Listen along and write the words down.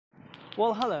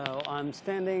Well, hello. I'm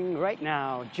standing right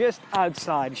now just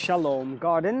outside Shalom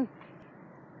Garden,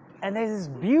 and there's this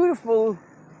beautiful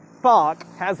park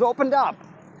has opened up.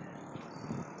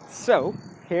 So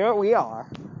here we are.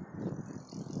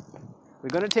 We're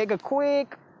going to take a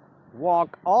quick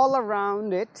walk all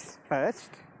around it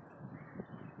first,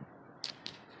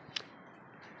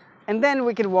 and then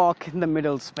we can walk in the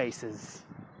middle spaces,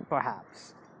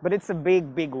 perhaps. But it's a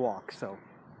big walk, so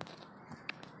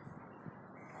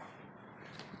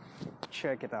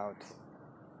check it out.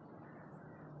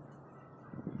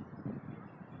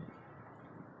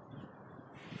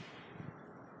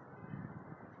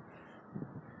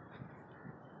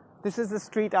 This is the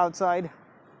street outside.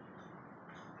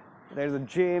 There's a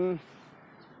gym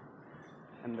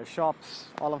and the shops,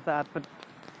 all of that. But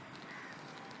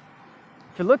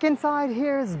if you look inside,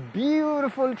 here's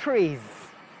beautiful trees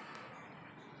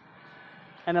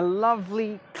and a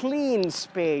lovely clean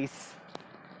space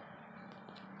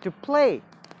to play,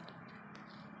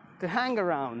 to hang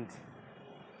around.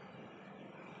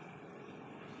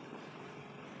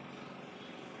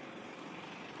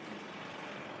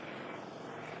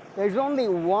 There's only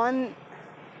one.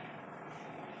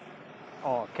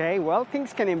 Okay, well,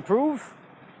 things can improve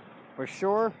for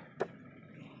sure.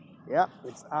 Yeah,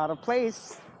 it's out of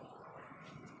place.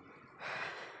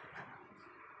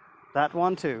 That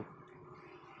one too.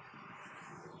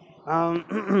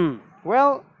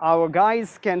 Well, our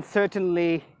guys can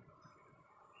certainly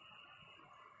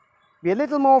be a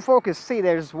little more focused. See,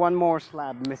 there's one more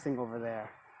slab missing over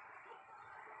there.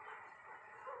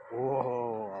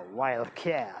 Whoa, a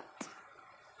wildcat.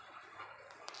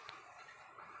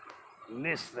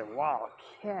 Mr.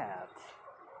 Wildcat.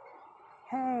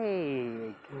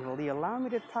 Hey, will you allow me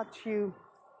to touch you?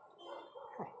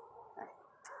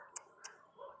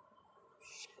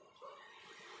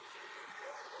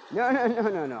 No,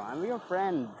 I'm your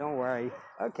friend. Don't worry.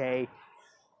 Okay.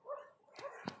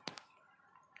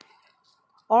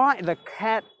 All right, the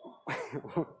cat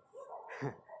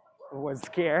was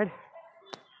scared.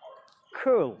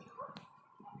 Cool.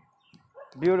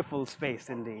 Beautiful space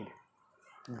indeed.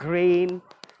 Green,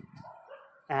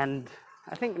 and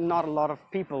I think not a lot of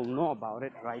people know about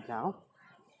it right now.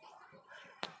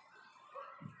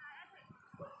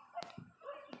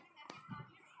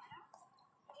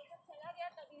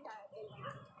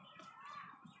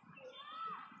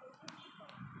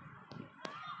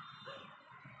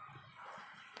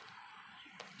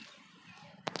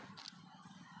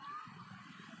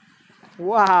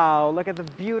 Wow, look at the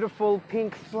beautiful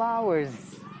pink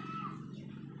flowers.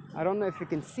 I don't know if you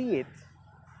can see it.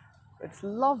 It's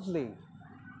lovely.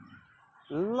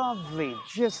 Lovely,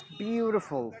 just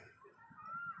beautiful.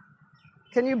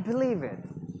 Can you believe it?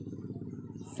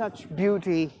 Such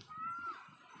beauty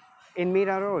in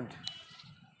Mira Road.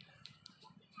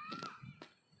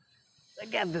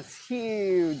 Look at this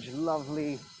huge,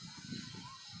 lovely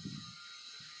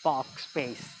park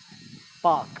space.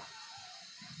 Park.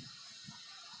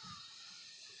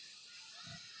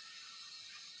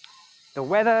 The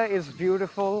weather is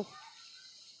beautiful.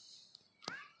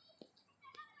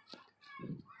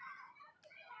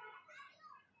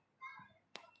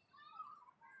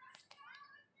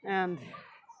 And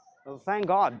well, thank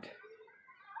God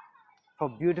for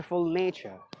beautiful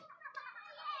nature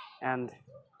and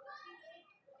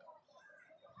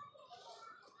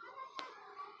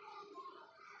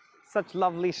such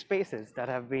lovely spaces that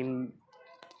have been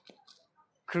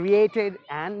created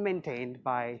and maintained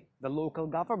by the local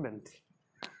government.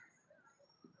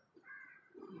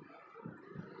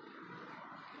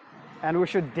 And we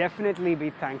should definitely be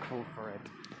thankful for it.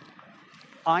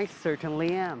 I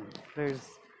certainly am. There's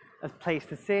a place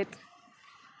to sit,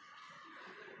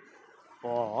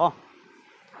 or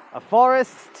a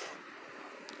forest,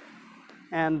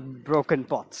 and broken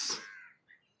pots.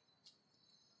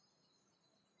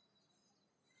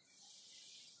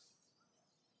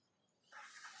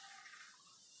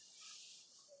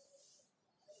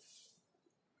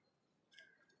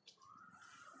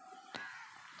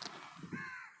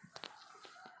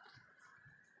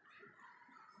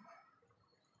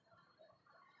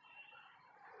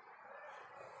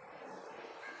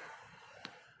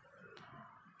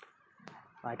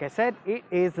 Like I said, it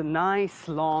is a nice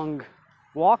long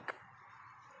walk.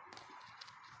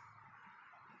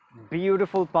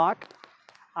 Beautiful park.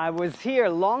 I was here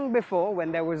long before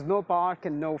when there was no park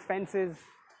and no fences.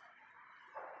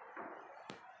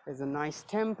 There's a nice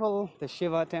temple, the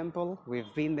Shiva temple.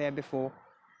 We've been there before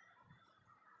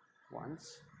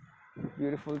once.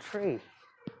 Beautiful tree.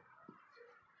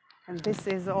 And this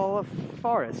is all a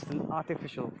forest, an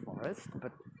artificial forest,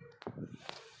 but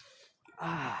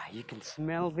Ah, you can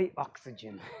smell the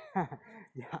oxygen.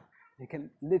 Yeah, you can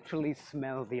literally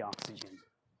smell the oxygen.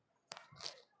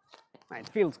 It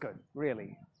feels good,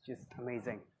 really. Just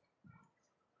amazing.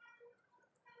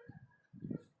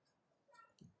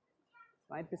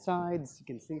 Right besides, you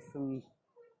can see some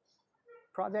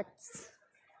projects.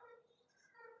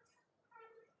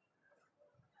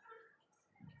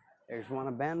 There's one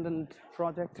abandoned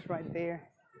project right there.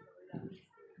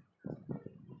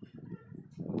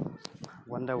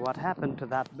 Wonder what happened to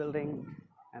that building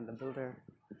and the builder.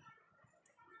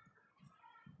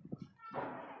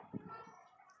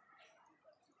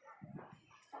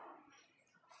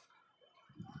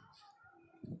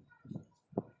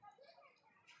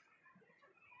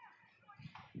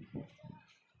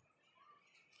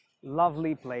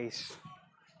 Lovely place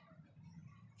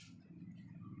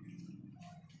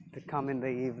to come in the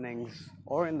evenings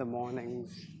or in the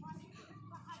mornings.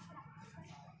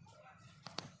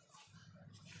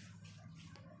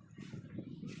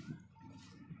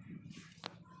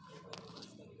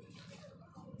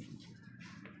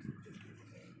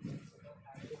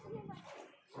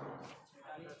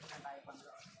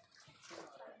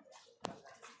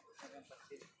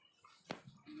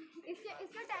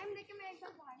 इसका time देके मैं एक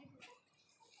बार बाहर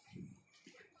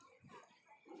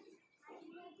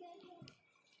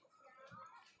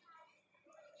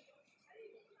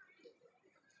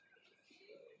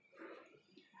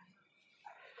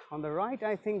On the right,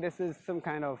 I think this is some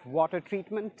kind of water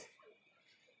treatment.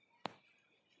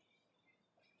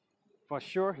 For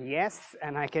sure, yes,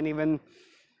 and I can even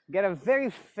get a very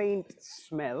faint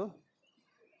smell.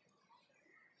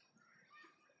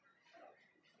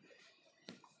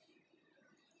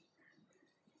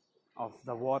 Of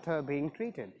the water being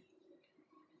treated.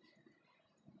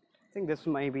 I think this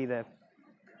may be the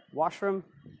washroom.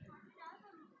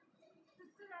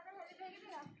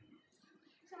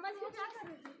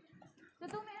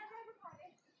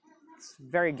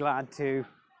 Very glad to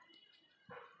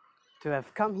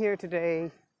have come here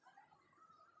today.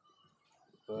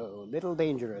 Whoa, little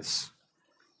dangerous.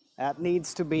 That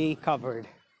needs to be covered.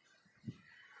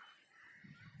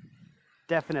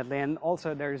 Definitely, and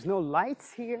also there's no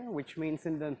lights here, which means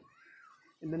in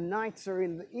the nights or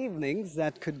in the evenings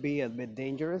that could be a bit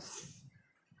dangerous.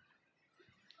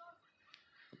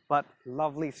 But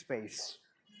lovely space.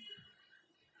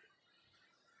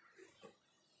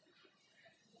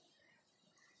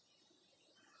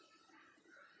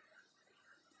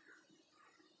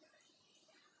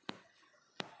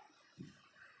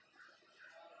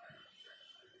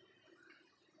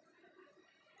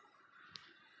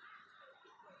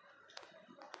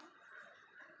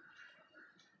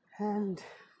 And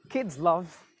kids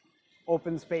love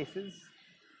open spaces.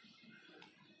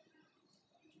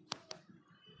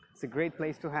 It's a great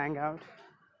place to hang out.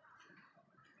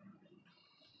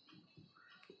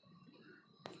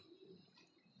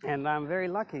 And I'm very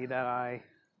lucky that I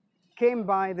came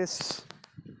by this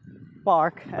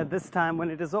park at this time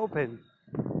when it is open.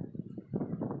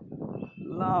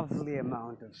 Lovely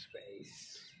amount of space.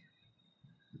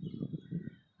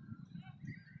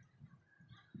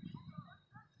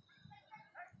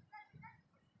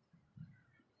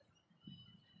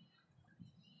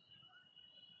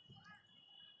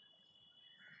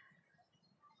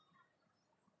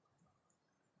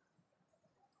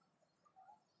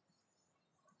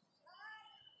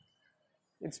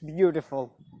 It's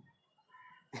beautiful.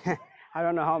 I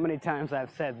don't know how many times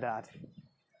I've said that.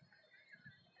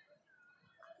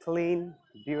 Clean,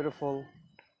 beautiful,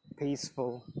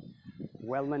 peaceful,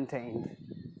 well maintained.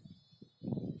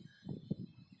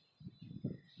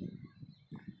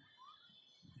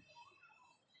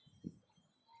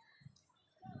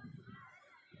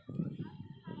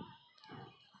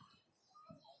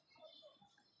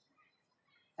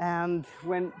 And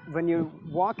when you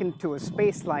walk into a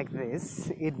space like this,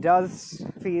 it does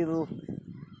feel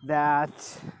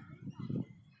that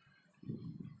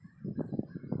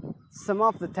some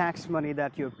of the tax money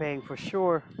that you're paying for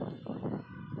sure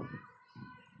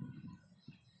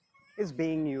is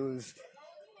being used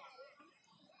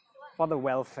for the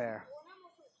welfare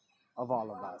of all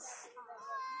of us.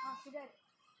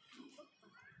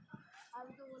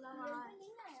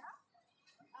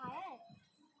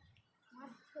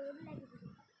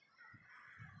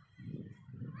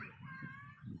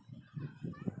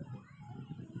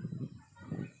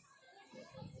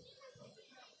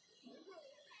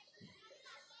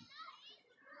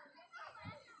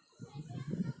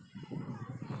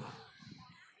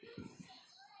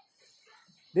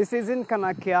 This is in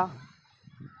Kanakya,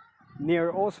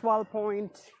 near Oswald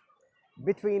Point,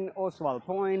 between Oswald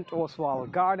Point,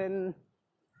 Oswald Garden,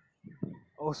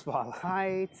 Oswald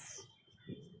Heights.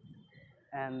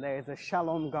 and there's a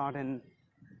Shalom Garden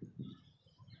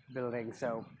building.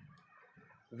 So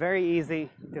very easy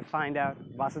to find out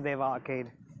Vasudeva Arcade.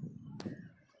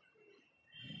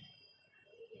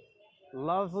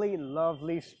 Lovely,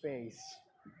 lovely space.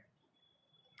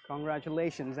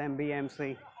 Congratulations,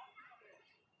 MBMC.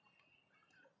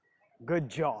 Good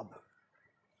job.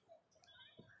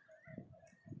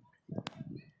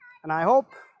 And I hope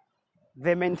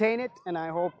they maintain it, and I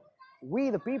hope we,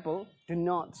 the people, do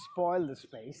not spoil the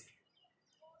space.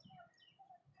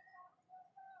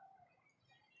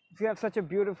 If you have such a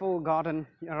beautiful garden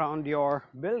around your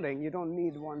building, you don't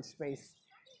need one space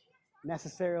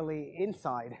necessarily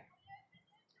inside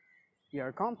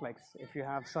your complex if you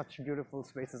have such beautiful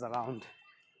spaces around.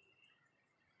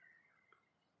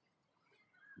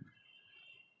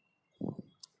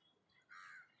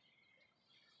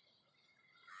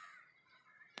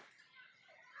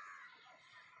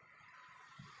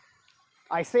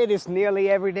 I say this nearly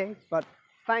every day, but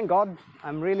thank God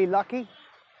I'm really lucky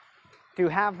to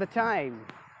have the time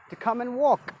to come and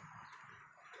walk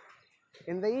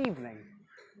in the evening,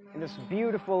 in this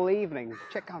beautiful evening.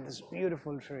 Check out this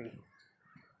beautiful tree.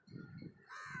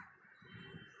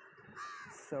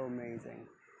 So amazing.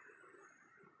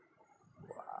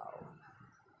 Wow.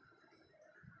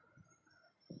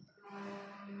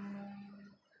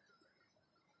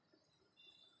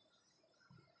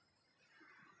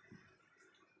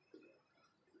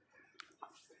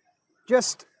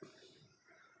 Just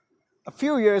a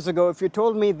few years ago, if you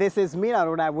told me this is Mira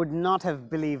Road, I would not have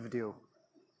believed you.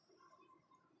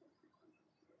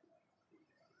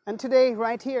 And today,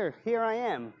 right here I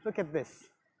am. Look at this.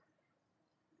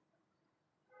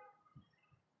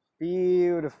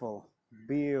 Beautiful,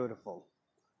 beautiful.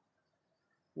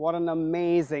 What an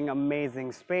amazing,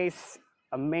 amazing space,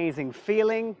 amazing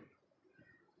feeling.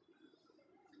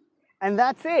 And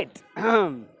that's it.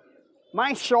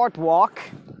 My short walk.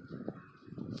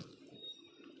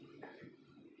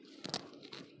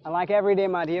 And like every day,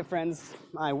 my dear friends,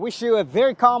 I wish you a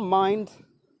very calm mind,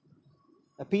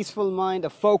 a peaceful mind, a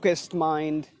focused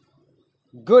mind,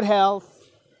 good health,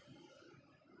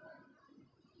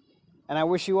 and I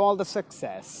wish you all the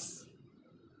success.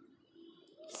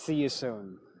 See you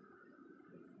soon.